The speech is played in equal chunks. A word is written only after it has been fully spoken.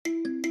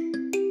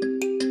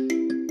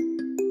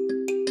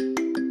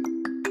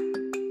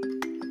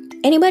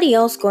Anybody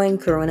else going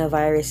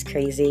coronavirus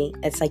crazy?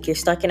 It's like you're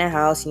stuck in a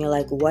house and you're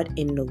like, what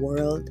in the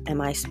world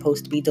am I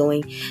supposed to be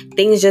doing?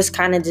 Things just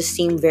kind of just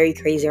seem very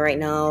crazy right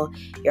now.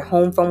 You're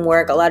home from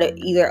work. A lot of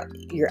either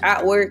you're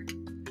at work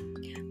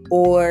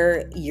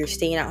or you're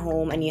staying at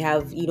home and you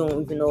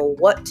don't even know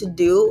what to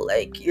do.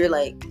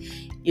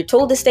 You're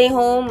told to stay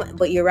home,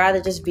 but you'd rather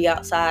just be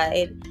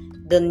outside.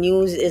 The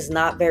news is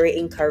not very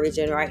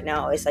encouraging right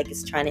now. It's like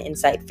it's trying to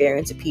incite fear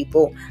into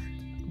people.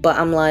 But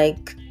I'm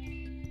like,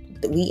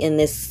 we in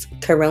this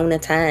corona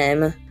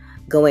time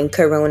going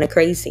corona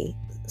crazy.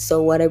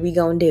 So what are we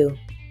gonna do?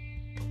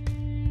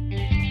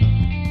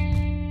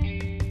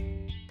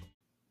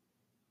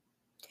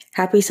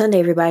 Happy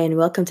Sunday, everybody, and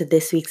welcome to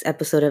this week's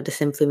episode of the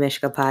Simply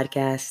Mishka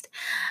podcast.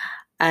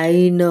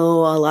 I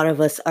know a lot of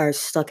us are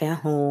stuck at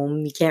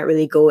home. You can't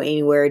really go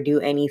anywhere, do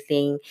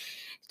anything.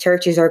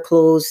 Churches are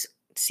closed.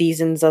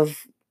 Seasons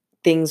of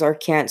things are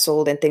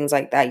canceled and things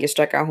like that. You're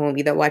stuck at home,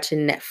 either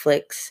watching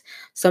Netflix.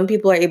 Some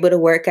people are able to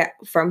work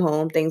from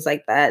home, things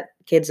like that.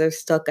 Kids are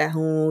stuck at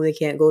home. They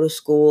can't go to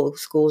school.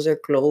 Schools are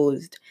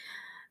closed.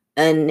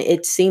 And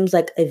it seems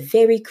like a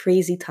very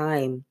crazy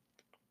time.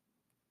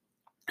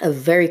 A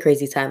very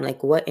crazy time.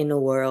 Like, what in the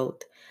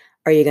world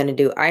are you going to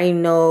do? I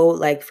know,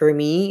 like, for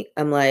me,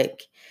 I'm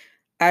like,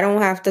 I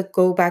don't have to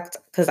go back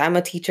because I'm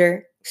a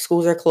teacher.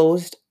 Schools are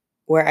closed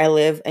where I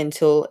live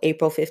until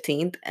April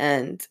 15th.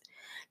 And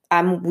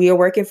we are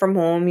working from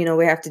home.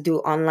 We have to do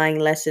online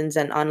lessons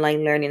and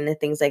online learning and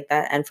things like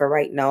that. And for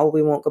right now,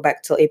 we won't go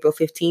back till April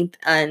 15th.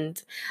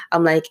 And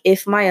I'm like,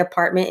 if my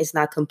apartment is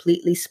not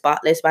completely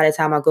spotless by the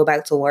time I go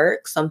back to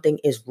work, something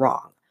is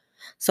wrong.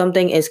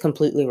 Something is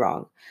completely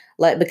wrong.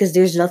 Like, because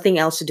there's nothing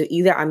else to do.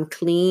 Either I'm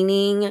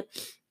cleaning,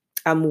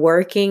 I'm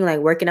working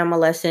on my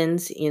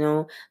lessons.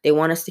 They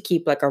want us to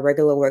keep like a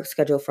regular work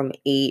schedule from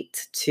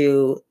 8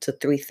 to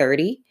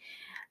 3:30.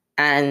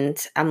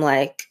 And I'm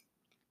like,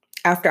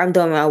 after I'm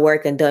done with my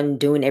work and done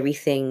doing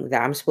everything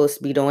that I'm supposed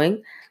to be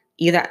doing,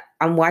 either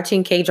I'm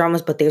watching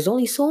K-dramas, but there's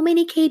only so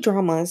many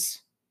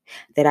K-dramas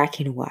that I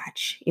can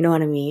watch. You know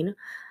what I mean?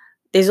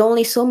 There's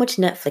only so much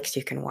Netflix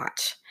you can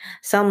watch.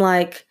 So I'm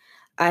like,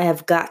 I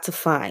have got to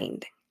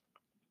find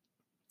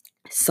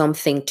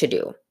something to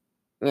do.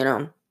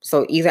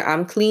 So either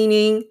I'm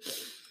cleaning,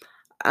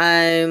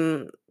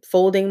 I'm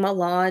folding my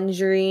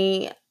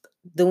laundry,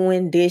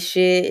 doing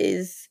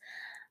dishes,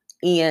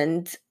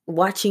 and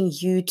watching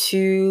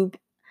YouTube,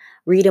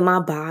 reading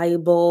my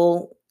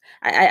Bible.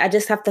 I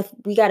just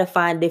we got to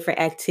find different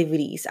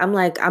activities. I'm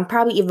like, I'm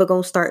probably even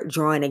going to start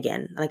drawing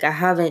again. Like, I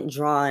haven't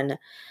drawn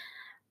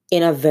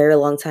in a very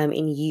long time,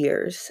 in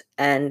years.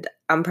 And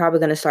I'm probably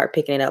going to start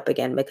picking it up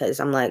again because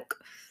I'm like,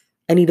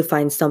 I need to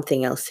find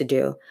something else to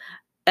do.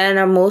 And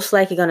I'm most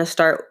likely going to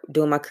start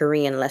doing my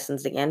Korean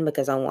lessons again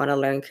because I want to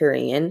learn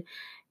Korean.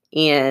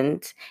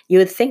 And you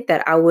would think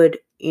that I would,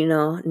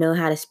 know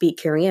how to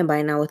speak Korean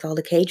by now with all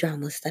the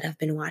K-dramas that I've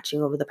been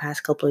watching over the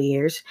past couple of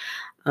years.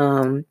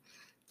 And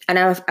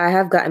I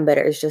have gotten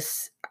better. It's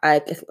just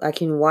I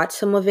can watch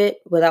some of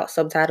it without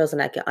subtitles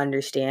and I can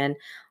understand.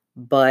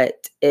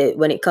 But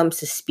when it comes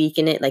to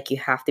speaking it, like, you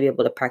have to be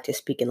able to practice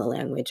speaking the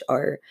language,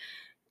 or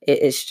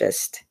it's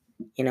just,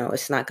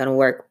 it's not going to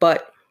work.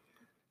 But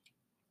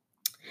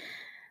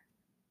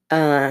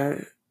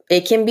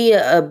it can be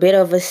a bit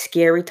of a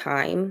scary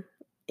time.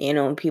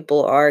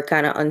 People are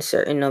kind of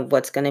uncertain of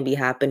what's going to be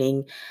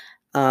happening.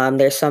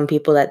 There's some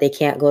people that they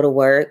can't go to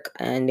work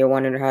and they're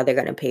wondering how they're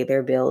going to pay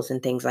their bills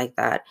and things like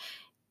that.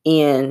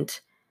 And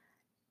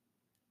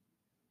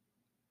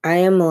I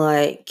am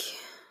like,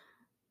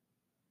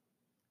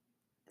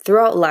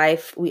 throughout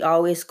life, we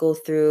always go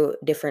through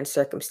different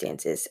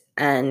circumstances.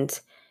 And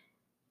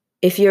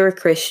if you're a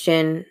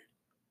Christian,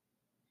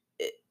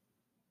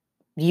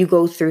 you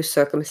go through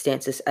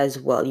circumstances as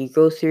well. You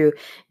go through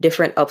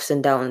different ups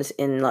and downs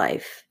in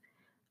life.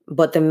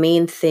 But the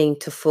main thing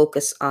to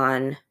focus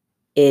on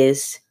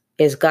is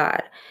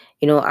God.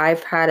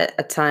 I've had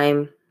a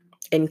time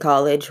in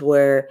college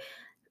where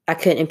I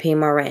couldn't pay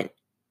my rent.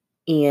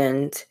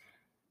 And,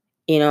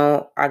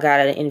 I got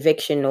an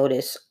eviction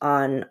notice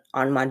on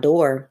my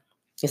door.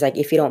 It's like,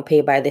 if you don't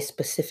pay by this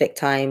specific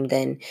time,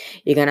 then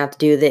you're going to have to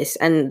do this.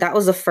 And that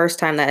was the first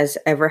time that has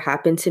ever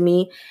happened to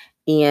me.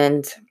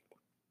 And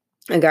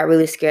I got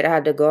really scared. I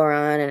had to go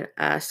around and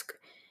ask,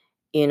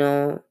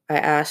 I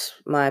asked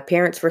my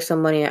parents for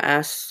some money. I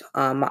asked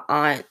my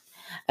aunt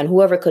and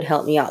whoever could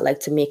help me out, like,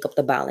 to make up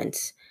the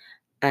balance.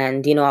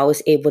 And, I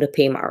was able to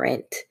pay my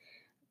rent.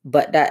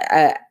 But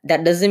that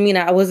doesn't mean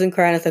I wasn't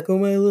crying. It's like, oh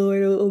my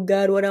Lord, oh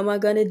God, what am I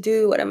going to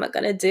do? What am I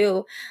going to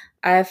do?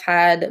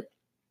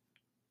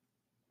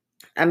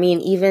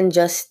 Even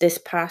just this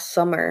past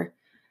summer,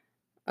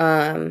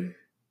 even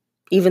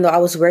though I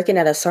was working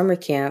at a summer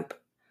camp,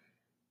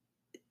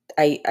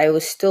 I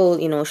was still,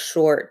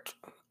 short.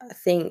 I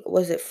think,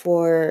 was it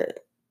for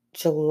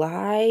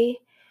July?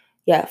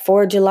 Yeah,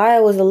 for July,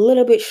 I was a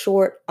little bit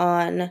short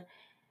on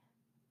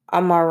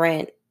my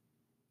rent.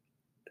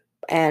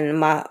 And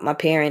my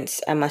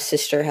parents and my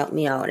sister helped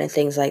me out and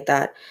things like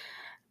that.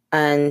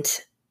 And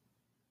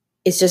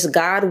it's just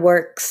God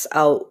works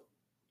out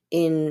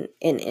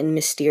in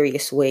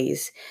mysterious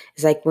ways.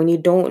 It's like when you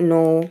don't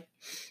know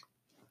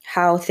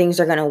how things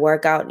are going to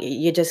work out,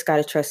 you just got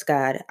to trust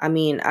God. I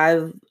mean,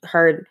 I've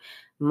heard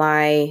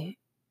my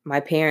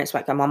parents,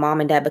 like my mom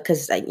and dad,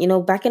 because like,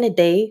 back in the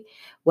day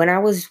when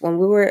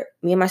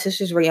me and my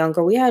sisters were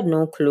younger, we had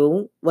no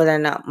clue whether or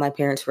not my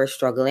parents were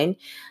struggling.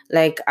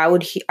 Like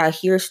I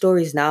hear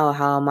stories now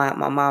how my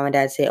mom and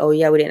dad say, "Oh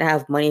yeah, we didn't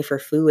have money for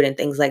food and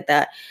things like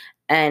that."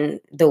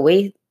 And the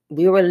way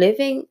we were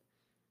living,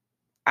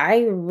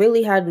 I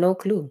really had no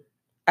clue.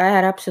 I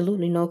had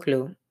absolutely no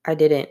clue. I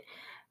didn't.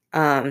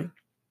 Um,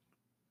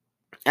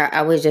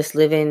 I was just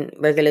living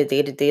regular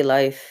day to day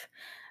life.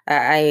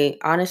 I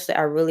honestly,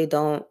 I really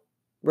don't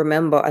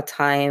remember a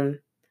time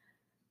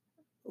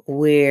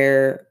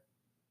where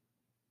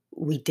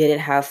we didn't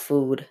have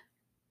food.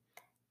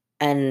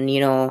 And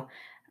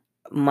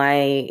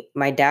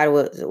my dad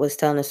was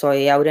telling the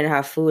story. Yeah, we didn't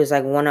have food. It's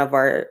like one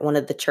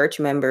of the church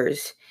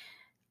members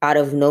out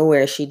of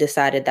nowhere, she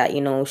decided that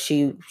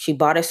she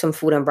bought us some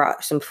food and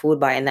brought some food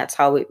by, and that's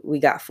how we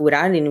got food.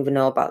 I didn't even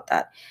know about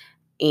that.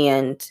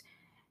 And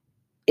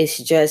it's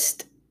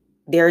just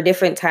there are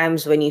different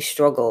times when you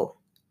struggle.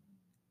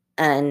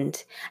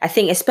 And I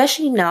think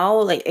especially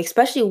now, like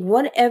especially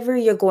whenever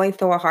you're going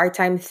through a hard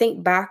time,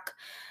 think back.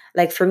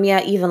 Like for me,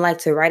 I even like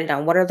to write it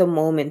down. What are the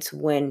moments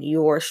when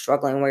you're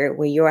struggling,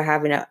 where you're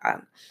having a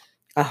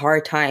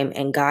hard time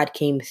and God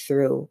came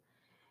through?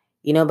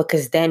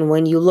 Because then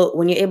when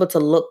you're able to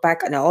look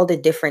back on all the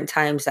different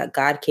times that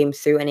God came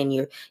through, and then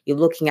you're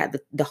looking at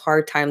the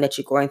hard time that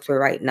you're going through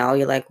right now,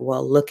 you're like,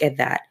 well, look at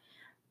that.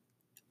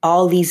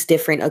 All these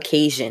different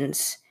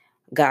occasions,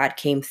 God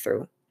came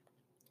through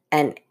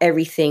and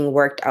everything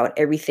worked out.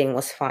 Everything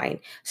was fine.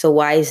 So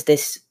why is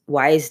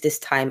this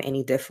time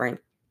any different?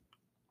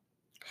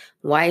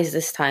 Why is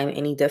this time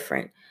any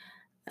different?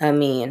 I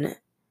mean,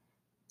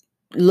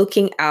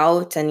 looking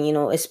out and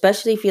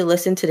especially if you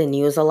listen to the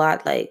news a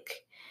lot,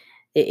 like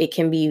it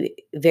can be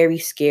very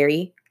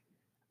scary.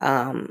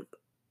 Um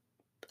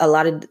a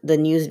lot of the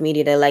news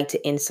media, they like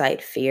to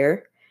incite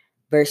fear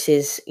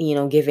versus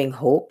giving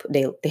hope.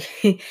 They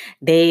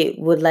they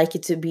would like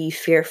you to be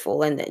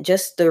fearful, and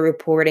just the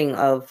reporting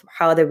of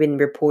how they've been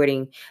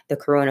reporting the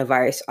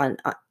coronavirus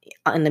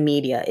on the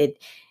media,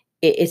 it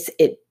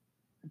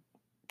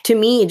to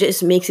me, it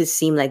just makes it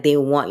seem like they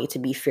want you to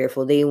be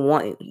fearful. They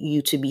want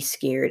you to be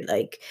scared.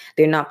 Like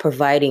they're not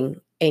providing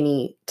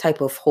any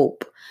type of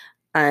hope.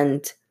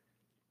 And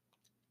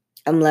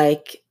I'm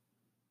like,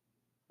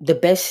 the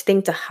best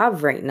thing to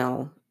have right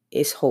now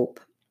is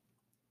hope.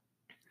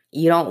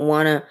 You don't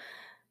want to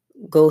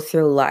go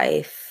through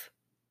life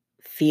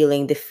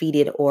feeling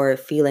defeated or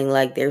feeling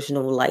like there's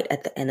no light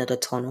at the end of the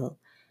tunnel.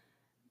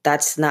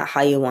 That's not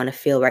how you want to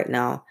feel right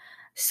now.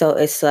 So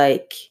it's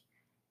like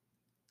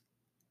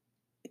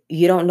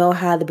you don't know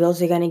how the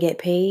bills are going to get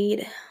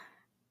paid.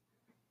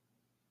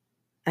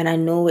 And I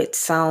know it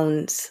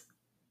sounds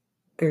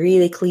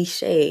really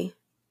cliche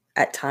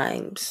at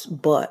times,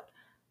 but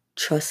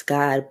trust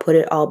God, put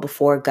it all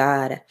before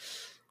God.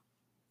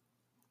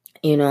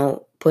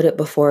 Put it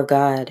before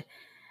God.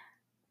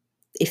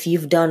 If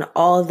you've done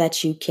all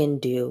that you can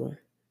do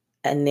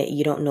and that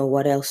you don't know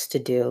what else to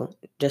do,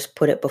 just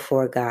put it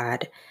before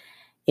God.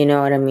 You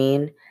know what I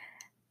mean?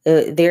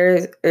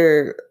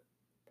 There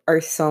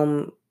are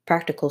some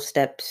practical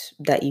steps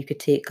that you could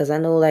take, because I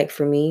know, like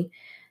for me,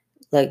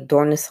 like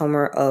during the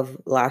summer of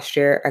last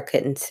year, I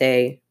couldn't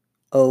say,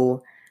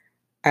 oh,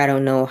 I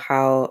don't know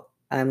how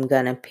I'm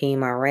gonna pay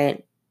my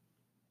rent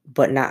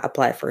but not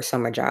apply for a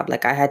summer job.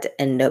 Like I had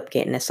to end up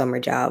getting a summer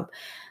job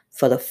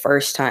for the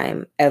first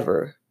time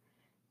ever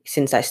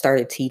since I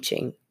started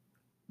teaching,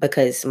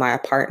 because my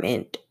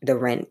apartment, the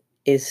rent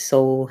is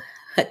so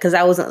because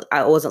I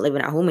wasn't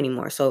living at home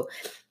anymore. So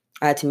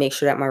I had to make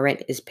sure that my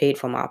rent is paid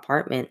for my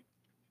apartment.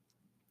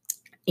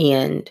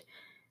 And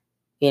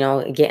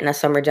getting a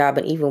summer job,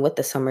 and even with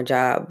the summer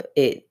job,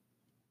 it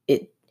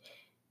it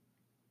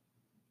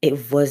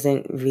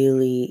wasn't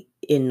really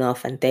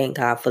enough. And thank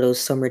God for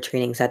those summer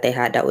trainings that they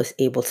had that was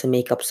able to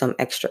make up some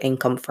extra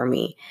income for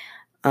me.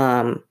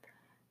 Um,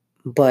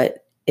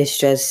 but it's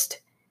just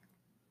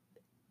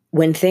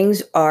when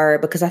things are,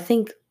 because I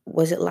think,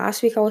 was it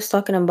last week I was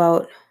talking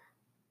about,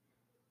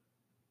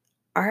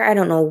 or I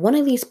don't know, one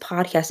of these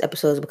podcast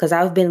episodes, because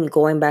I've been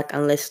going back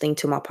and listening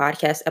to my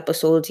podcast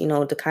episodes,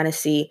 to kind of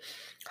see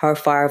how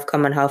far I've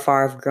come and how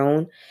far I've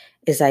grown.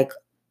 Is like,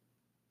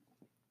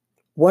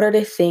 what are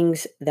the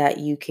things that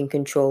you can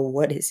control?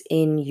 What is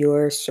in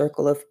your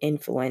circle of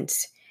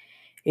influence?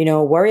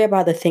 Worry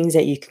about the things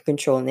that you can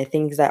control, and the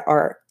things that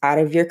are out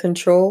of your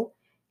control,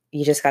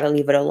 you just got to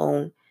leave it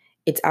alone.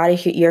 It's out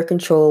of your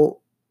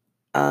control.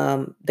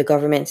 The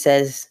government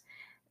says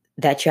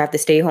that you have to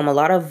stay home. A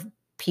lot of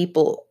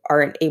people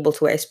aren't able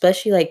to,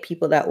 especially like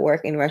people that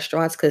work in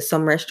restaurants, because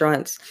some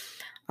restaurants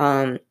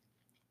um,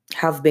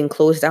 have been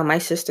closed down. My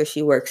sister,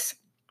 she works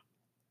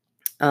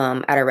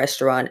at a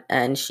restaurant,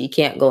 and she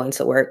can't go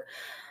into work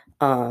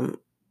um,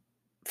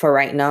 for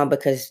right now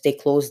because they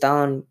closed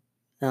down.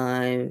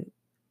 Um,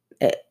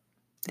 eh,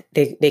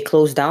 they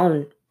closed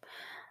down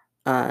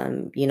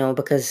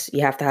because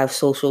you have to have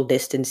social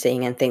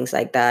distancing and things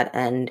like that.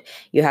 And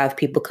you have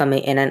people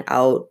coming in and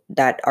out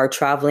that are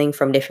traveling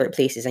from different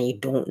places, and you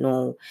don't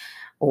know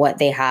what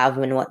they have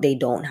and what they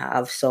don't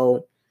have.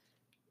 So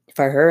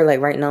for her,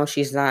 like right now,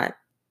 she's not,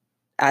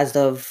 as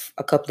of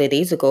a couple of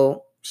days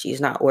ago, she's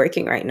not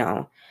working right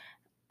now.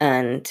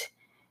 And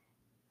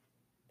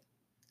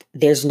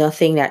there's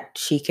nothing that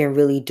she can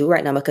really do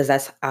right now because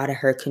that's out of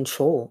her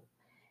control.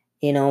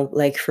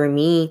 Like for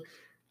me,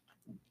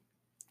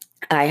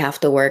 I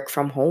have to work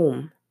from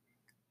home.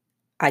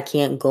 I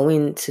can't go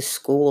into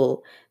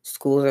school.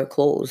 Schools are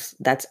closed.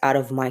 That's out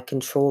of my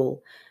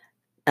control.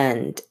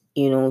 And,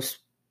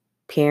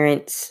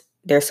 parents,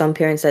 there's some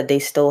parents that they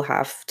still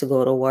have to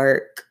go to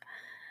work,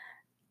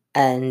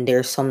 and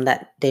there's some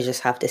that they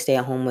just have to stay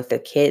at home with their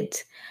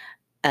kids.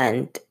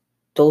 And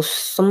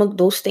some of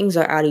those things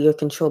are out of your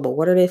control. But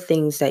what are the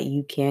things that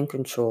you can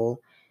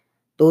control?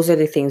 Those are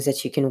the things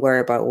that you can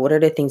worry about. What are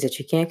the things that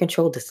you can't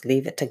control? Just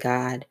leave it to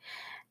God.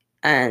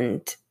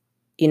 And,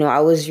 I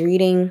was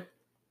reading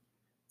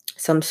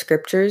some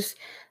scriptures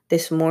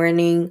this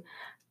morning,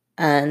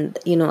 and,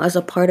 as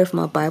a part of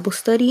my Bible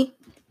study.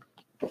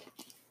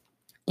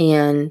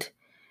 And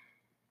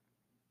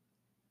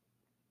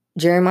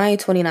Jeremiah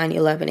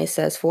 29:11, it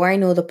says, "For I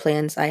know the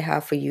plans I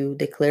have for you,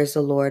 declares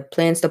the Lord,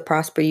 plans to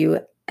prosper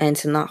you and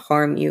to not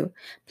harm you,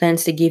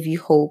 plans to give you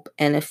hope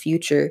and a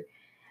future."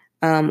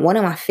 One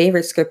of my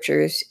favorite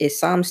scriptures is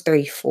Psalms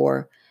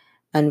 34.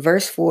 And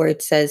verse 4,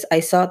 it says,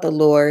 "I sought the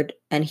Lord,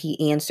 and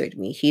he answered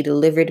me. He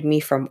delivered me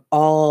from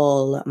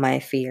all my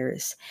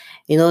fears."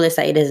 You notice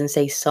that it doesn't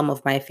say some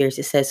of my fears,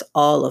 it says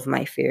all of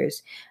my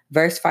fears.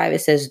 Verse 5,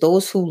 it says,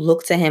 "Those who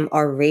look to him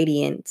are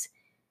radiant.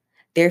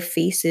 Their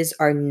faces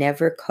are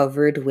never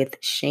covered with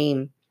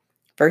shame."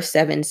 Verse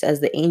 7 says,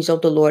 "The angel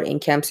of the Lord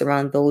encamps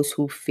around those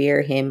who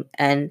fear him,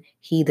 and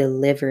he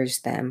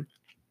delivers them."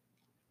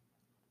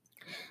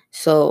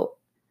 So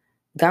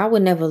God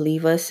would never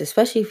leave us,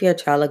 especially if you're a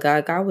child of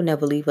God. God would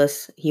never leave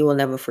us. He will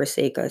never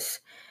forsake us.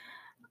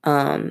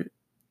 Um,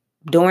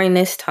 During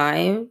this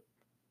time,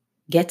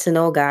 get to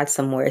know God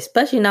some more,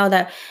 especially now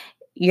that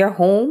you're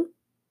home.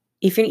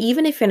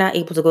 Even if you're not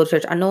able to go to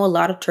church, I know a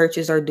lot of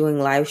churches are doing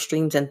live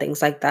streams and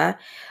things like that.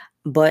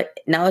 But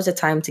now is the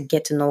time to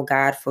get to know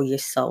God for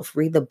yourself.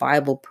 Read the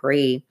Bible,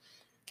 pray.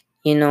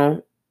 You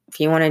know, if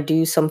you want to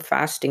do some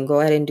fasting, go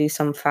ahead and do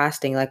some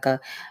fasting, like a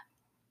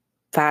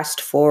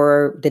fast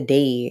for the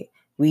day.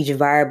 Read your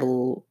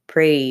Bible,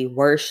 pray,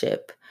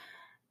 worship.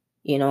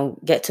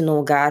 Get to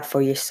know God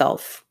for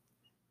yourself,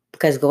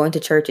 because going to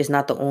church is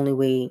not the only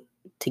way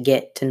to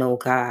get to know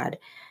God.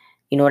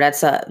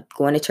 That's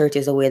going to church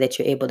is a way that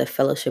you're able to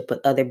fellowship with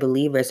other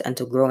believers and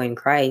to grow in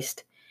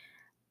Christ.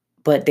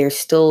 But there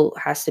still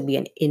has to be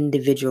an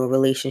individual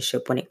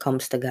relationship when it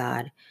comes to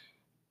God.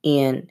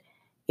 And,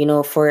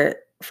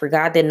 for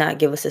God did not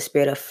give us a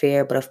spirit of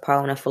fear, but of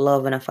power and of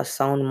love and of a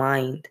sound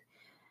mind.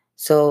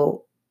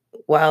 So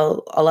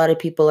while a lot of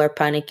people are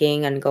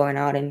panicking and going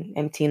out and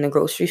emptying the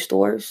grocery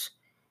stores,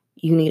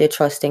 you need to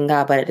trust in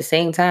God. But at the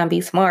same time,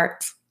 be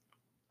smart.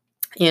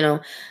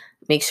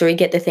 Make sure you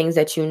get the things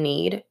that you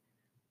need,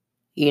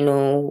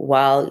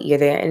 while you're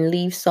there, and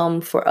leave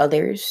some for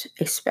others,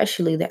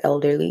 especially the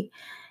elderly.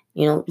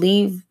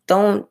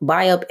 Don't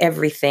buy up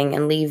everything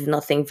and leave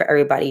nothing for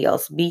everybody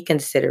else. Be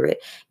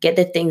considerate. Get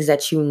the things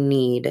that you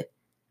need.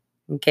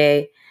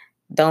 Okay.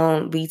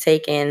 Don't be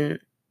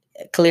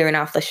clearing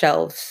off the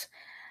shelves.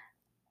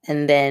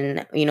 And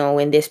then,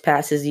 when this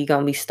passes, you're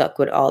going to be stuck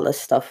with all the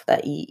stuff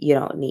that you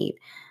don't need.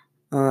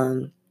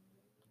 Um,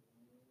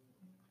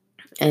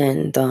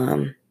 and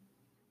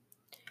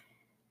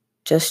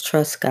just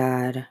trust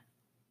God.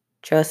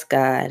 Trust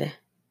God.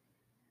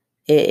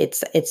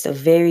 It's a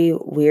very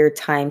weird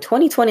time.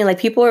 2020, like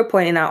people are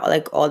pointing out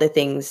like all the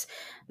things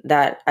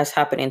that has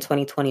happened in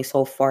 2020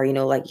 so far.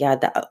 Like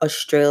the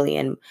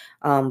Australian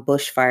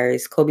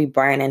bushfires. Kobe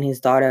Bryant and his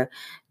daughter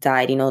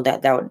died.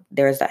 That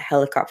there was that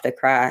helicopter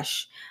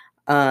crash.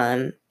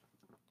 Um,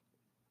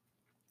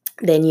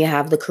 then you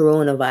have the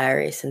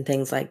coronavirus and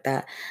things like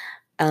that.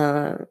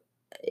 Um,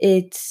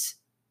 it's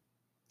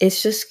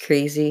it's just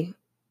crazy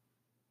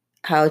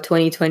how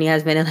 2020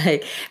 has been.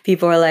 Like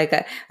people are like,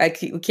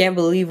 we can't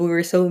believe we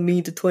were so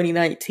mean to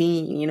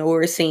 2019.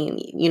 We're saying,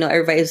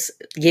 everybody's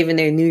giving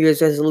their New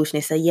Year's resolution.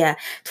 They say, yeah,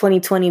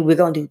 2020, we're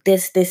going to do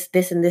this,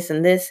 and this,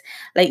 and this.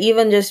 Like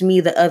even just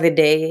me the other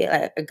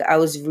day, I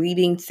was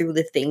reading through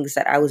the things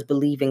that I was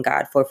believing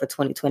God for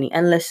 2020.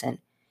 And listen,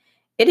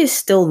 it is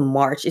still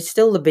March. It's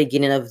still the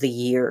beginning of the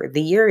year.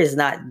 The year is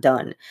not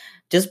done.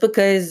 Just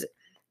because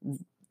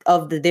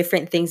of the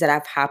different things that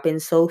have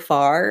happened so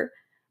far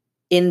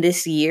in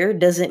this year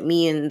doesn't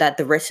mean that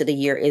the rest of the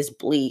year is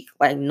bleak.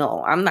 Like,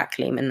 no, I'm not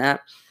claiming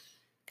that.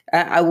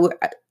 I would.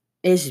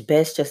 It's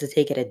best just to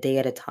take it a day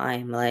at a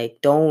time. Like,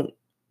 don't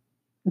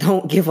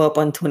give up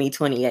on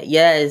 2020 yet.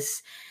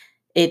 Yes,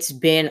 it's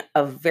been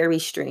a very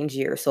strange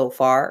year so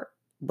far,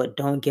 but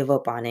don't give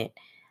up on it.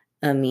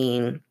 I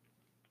mean,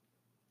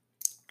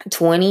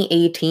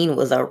 2018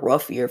 was a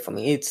rough year for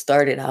me. It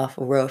started off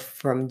rough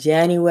from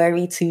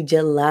January to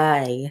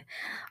July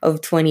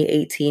of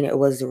 2018. It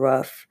was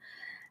rough.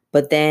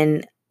 But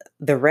then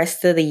the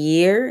rest of the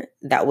year,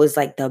 that was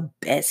like the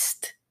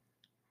best.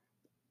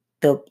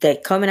 The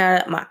coming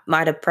out of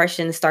my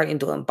depression, starting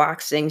doing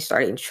boxing,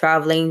 starting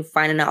traveling,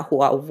 finding out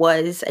who I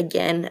was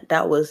again,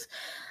 that was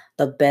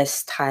the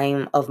best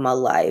time of my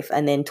life.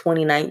 And then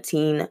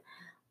 2019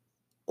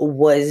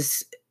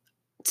 was,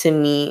 to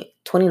me,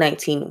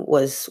 2019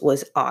 was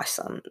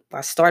awesome. I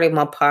started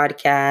my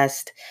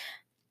podcast.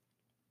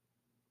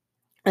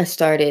 I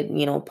started,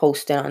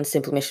 posting on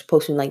Simply Mission,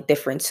 posting like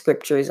different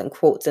scriptures and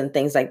quotes and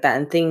things like that,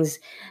 and things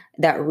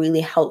that really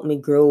helped me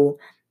grow.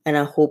 And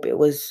I hope it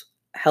was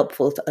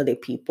helpful to other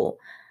people.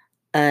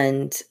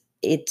 And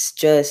it's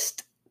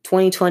just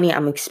 2020,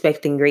 I'm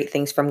expecting great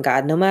things from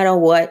God. No matter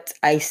what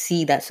I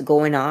see that's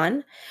going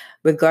on,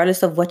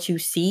 regardless of what you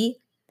see,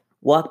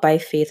 walk by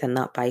faith and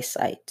not by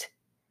sight.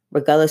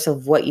 Regardless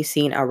of what you're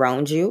seeing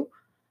around you,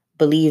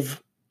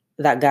 believe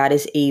that God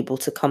is able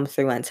to come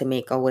through and to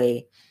make a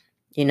way.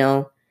 You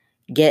know,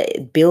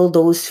 build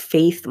those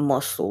faith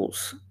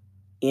muscles.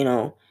 You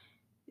know,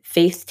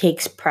 faith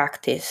takes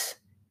practice.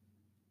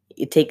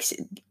 It takes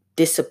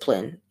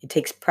discipline. It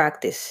takes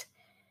practice.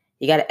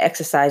 You got to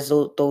exercise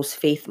those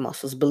faith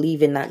muscles,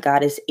 believing that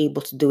God is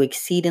able to do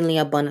exceedingly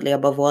abundantly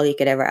above all you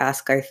could ever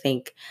ask or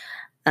think.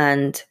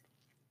 And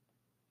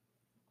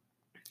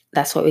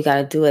that's what we got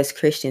to do as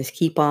Christians.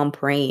 Keep on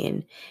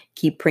praying.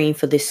 Keep praying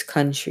for this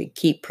country.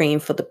 Keep praying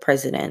for the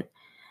president.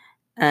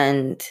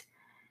 And,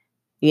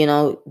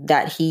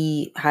 that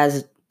he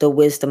has the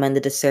wisdom and the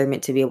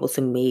discernment to be able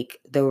to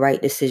make the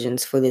right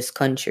decisions for this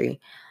country.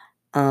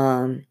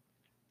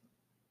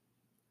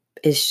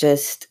 It's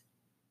just,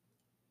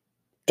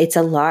 it's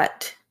a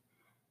lot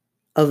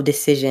of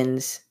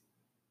decisions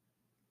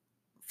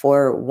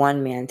for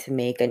one man to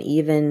make. And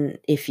even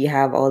if you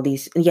have all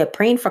these,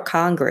 praying for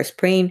Congress,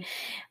 praying,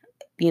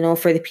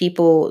 for the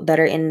people that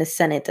are in the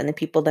Senate and the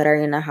people that are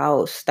in the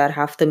House that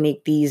have to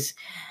make these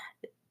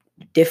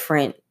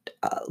different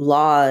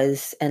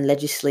laws and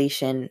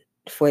legislation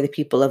for the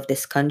people of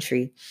this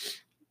country,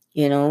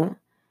 and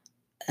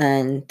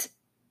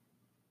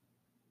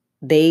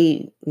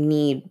they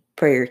need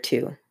prayer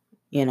too,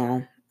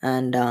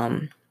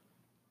 and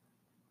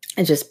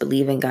and just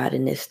believe in God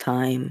in this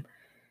time.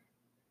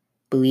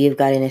 Believe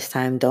God in this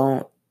time.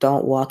 Don't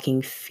walk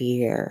in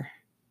fear.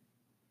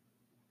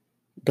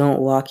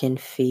 Don't walk in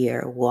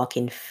fear. Walk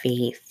in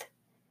faith.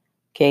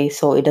 Okay,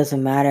 so it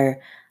doesn't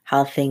matter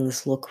how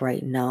things look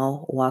right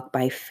now. Walk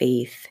by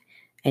faith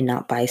and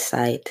not by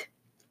sight.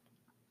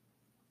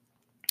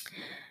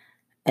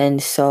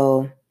 And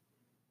so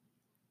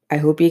I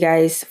hope you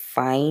guys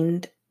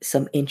find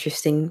some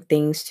interesting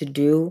things to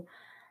do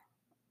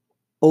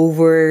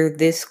over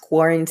this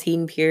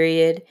quarantine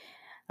period.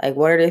 Like,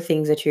 what are the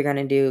things that you're going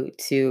to do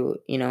to,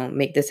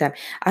 make this happen?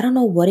 I don't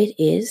know what it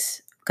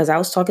is, because I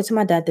was talking to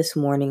my dad this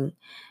morning.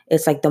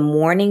 It's like the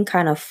morning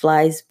kind of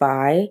flies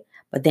by,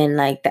 but then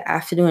like the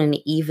afternoon and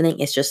the evening,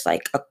 it's just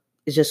like,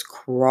 it's just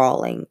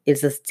crawling.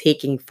 It's just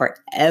taking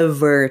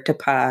forever to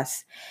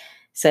pass.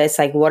 So it's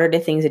like, what are the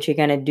things that you're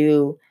going to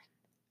do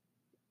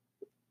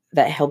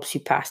that helps you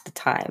pass the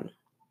time?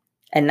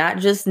 And not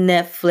just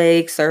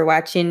Netflix or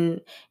watching,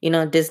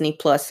 Disney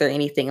Plus or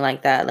anything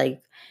like that.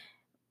 Like,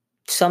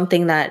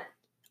 something that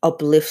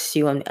uplifts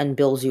you and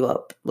builds you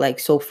up. Like,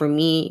 so for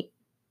me,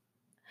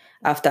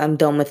 after I'm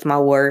done with my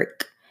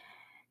work,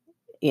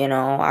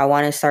 I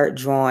want to start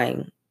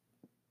drawing,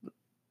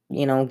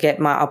 get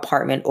my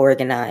apartment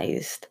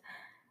organized,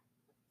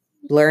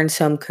 learn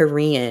some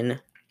Korean,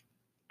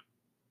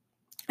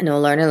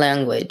 learn a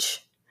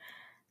language,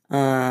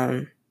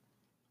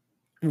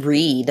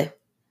 read.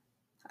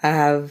 I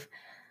have,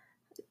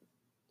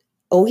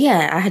 oh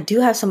yeah, I do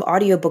have some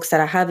audiobooks that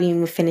I haven't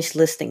even finished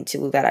listening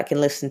to that I can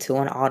listen to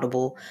on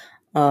Audible.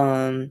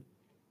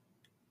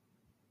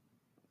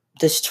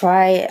 Just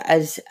try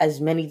as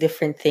many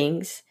different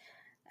things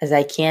as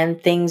I can.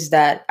 Things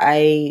that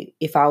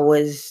if I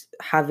was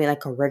having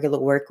like a regular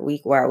work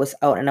week where I was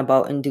out and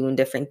about and doing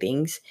different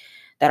things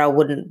that I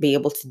wouldn't be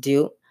able to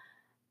do.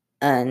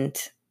 And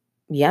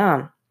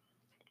yeah,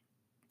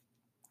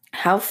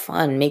 have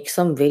fun. Make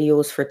some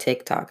videos for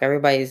TikTok.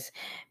 Everybody's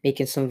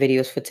making some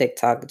videos for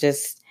TikTok.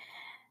 Just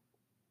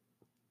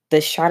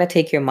try to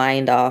take your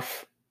mind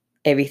off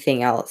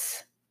everything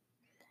else,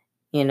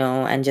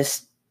 and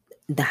just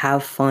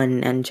have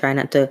fun and try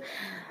not to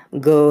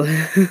go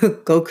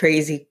go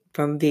crazy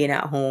from being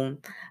at home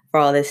for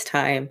all this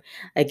time.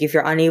 Like, if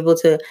you're unable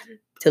to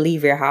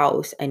leave your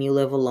house and you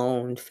live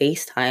alone,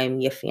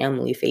 FaceTime your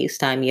family,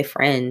 FaceTime your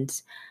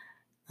friends.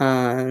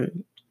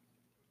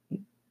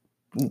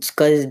 Just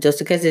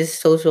because it's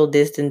social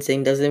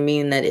distancing doesn't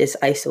mean that it's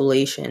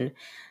isolation.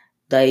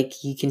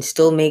 Like, you can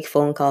still make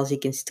phone calls, you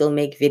can still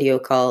make video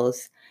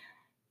calls,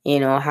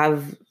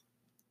 have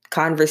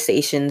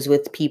conversations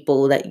with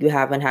people that you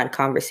haven't had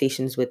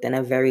conversations with in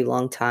a very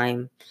long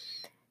time.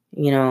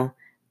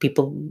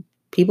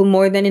 People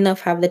more than enough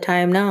have the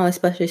time now,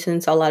 especially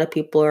since a lot of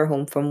people are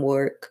home from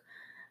work.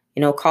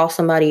 Call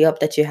somebody up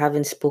that you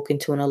haven't spoken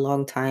to in a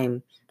long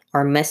time,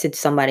 or message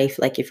somebody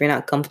if you're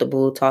not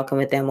comfortable talking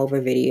with them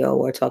over video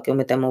or talking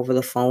with them over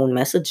the phone,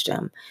 message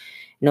them.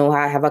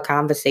 Have a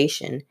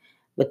conversation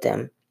with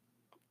them.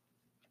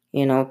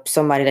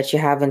 Somebody that you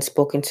haven't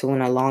spoken to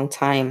in a long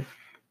time.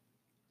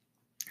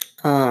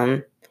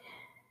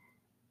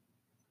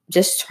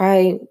 Just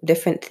try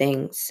different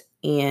things,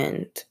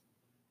 and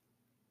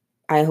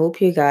I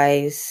hope you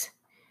guys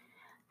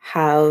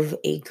have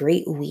a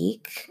great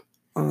week.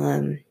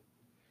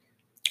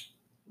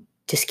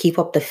 Just keep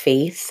up the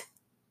faith.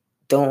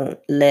 Don't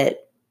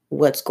let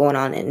what's going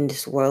on in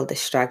this world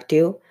distract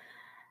you,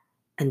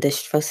 and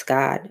just trust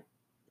God.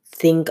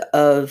 Think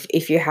of,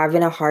 if you're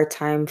having a hard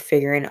time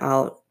figuring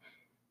out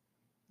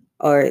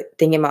or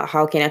thinking about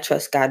how can I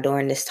trust God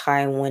during this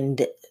time when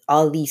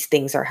all these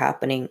things are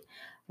happening,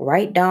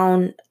 write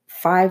down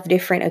 5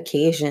 different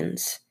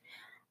occasions.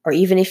 Or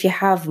even if you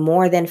have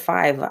more than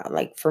 5,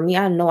 like for me,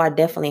 I know I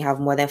definitely have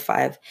more than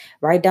 5.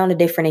 Write down the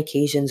different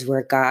occasions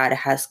where God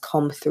has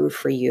come through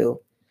for you.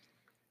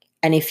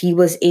 And if he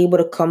was able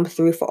to come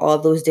through for all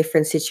those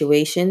different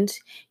situations,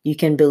 you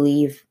can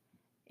believe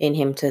in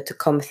him to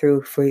come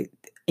through for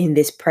in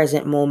this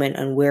present moment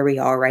and where we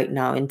are right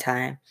now in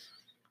time.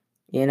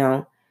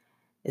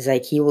 It's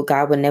like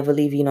God will never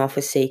leave you nor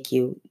forsake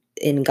you.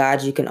 In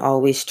God, you can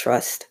always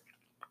trust.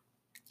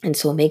 And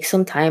so make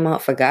some time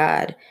out for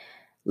God.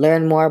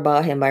 Learn more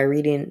about him by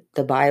reading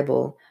the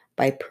Bible,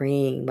 by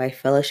praying, by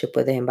fellowship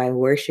with him, by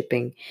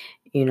worshiping.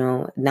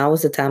 Now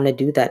is the time to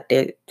do that.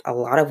 A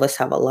lot of us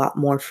have a lot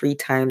more free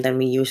time than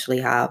we usually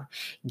have.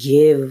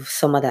 Give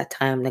some of that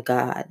time to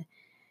God.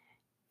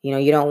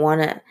 You don't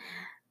want to,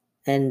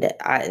 and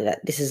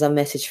this is a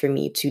message for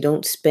me too.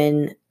 Don't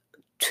spend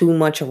too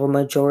much of a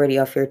majority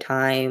of your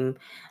time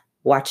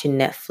watching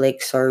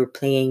Netflix or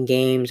playing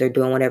games or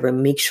doing whatever.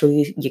 Make sure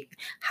you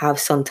have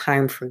some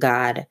time for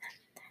God.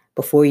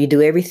 Before you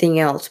do everything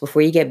else,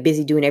 before you get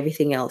busy doing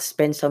everything else,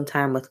 spend some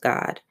time with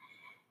God.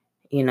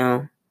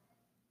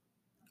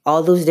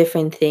 All those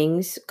different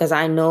things. Because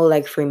I know,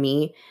 like for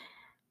me,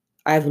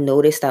 I've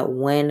noticed that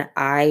when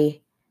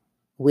I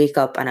wake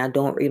up and I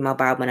don't read my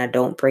Bible and I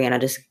don't pray and I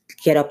just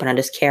get up and I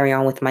just carry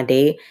on with my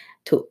day,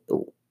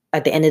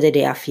 at the end of the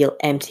day, I feel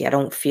empty. I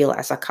don't feel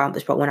as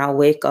accomplished. But when I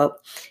wake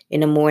up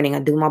in the morning, I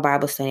do my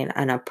Bible study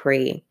and I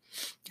pray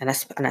and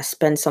I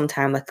spend some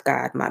time with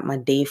God, my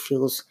day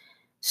feels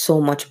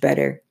so much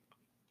better.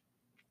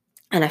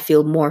 And I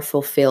feel more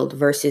fulfilled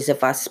versus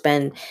if I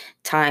spend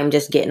time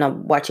just getting up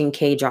watching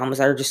K-dramas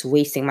or just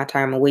wasting my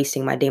time and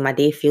wasting my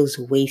day feels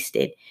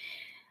wasted.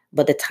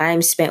 But the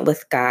time spent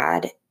with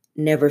God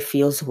never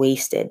feels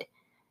wasted.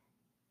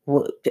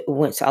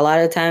 A lot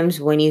of times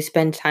when you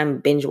spend time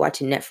binge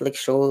watching Netflix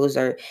shows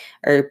or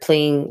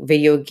playing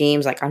video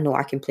games, like I know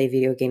I can play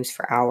video games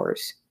for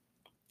hours.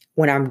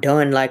 When I'm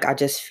done, like I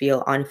just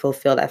feel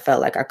unfulfilled. I felt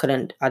like I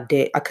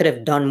could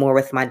have done more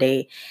with my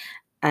day.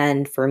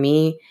 And for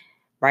me,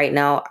 right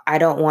now, I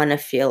don't want to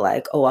feel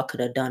like, oh, I could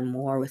have done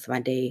more with my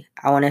day.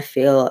 I want to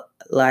feel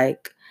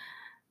like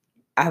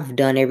I've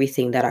done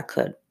everything that I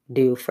could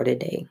do for the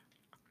day.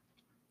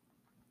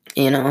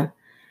 And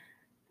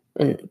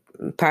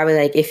probably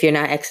like if you're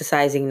not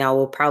exercising now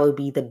will probably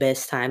be the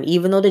best time.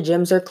 Even though the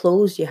gyms are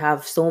closed, you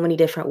have so many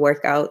different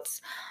workouts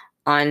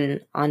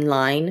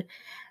online.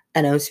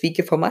 And I'm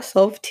speaking for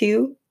myself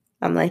too.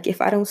 I'm like, if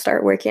I don't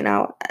start working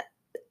out,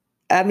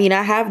 I mean,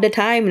 I have the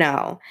time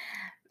now.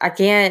 I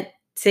can't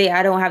say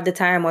I don't have the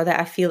time or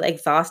that I feel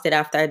exhausted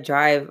after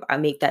I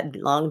make that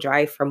long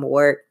drive from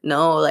work.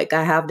 No, like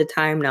I have the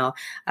time now.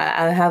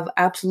 I have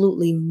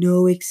absolutely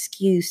no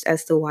excuse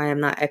as to why I'm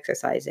not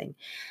exercising.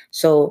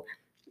 So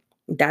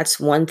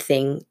that's one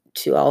thing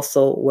to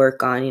also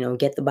work on,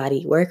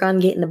 work on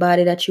getting the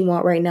body that you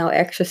want right now,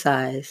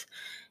 exercise.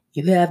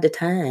 You have the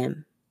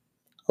time.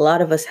 A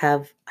lot of us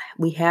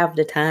we have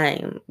the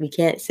time. We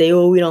can't say,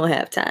 oh, we don't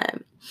have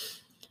time.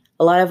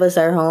 A lot of us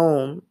are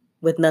home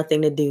with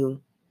nothing to do.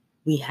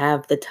 We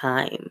have the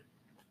time.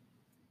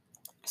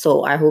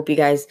 So I hope you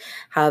guys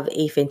have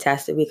a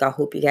fantastic week. I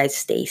hope you guys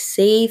stay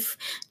safe.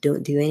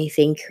 Don't do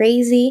anything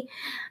crazy.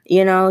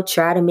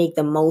 Try to make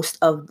the most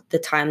of the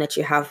time that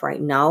you have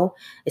right now,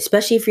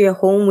 especially if you're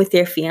home with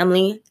your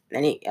family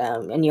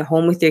and you're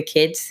home with your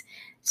kids.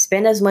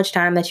 Spend as much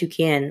time that you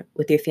can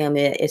with your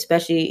family,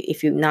 especially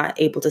if you're not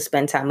able to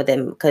spend time with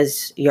them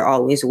because you're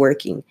always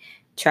working.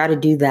 Try to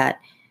do that.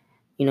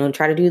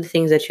 Try to do the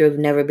things that you've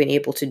never been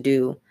able to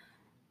do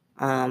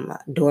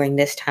during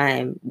this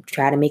time.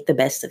 Try to make the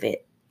best of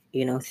it.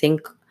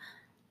 Think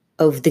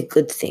of the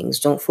good things.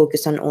 Don't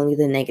focus on only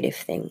the negative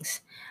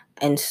things.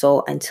 And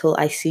so until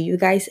I see you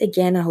guys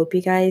again, I hope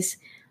you guys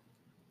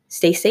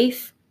stay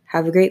safe.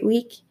 Have a great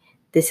week.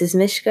 This is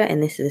Mishka,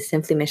 and this is the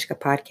Simply Mishka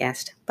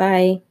podcast.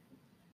 Bye.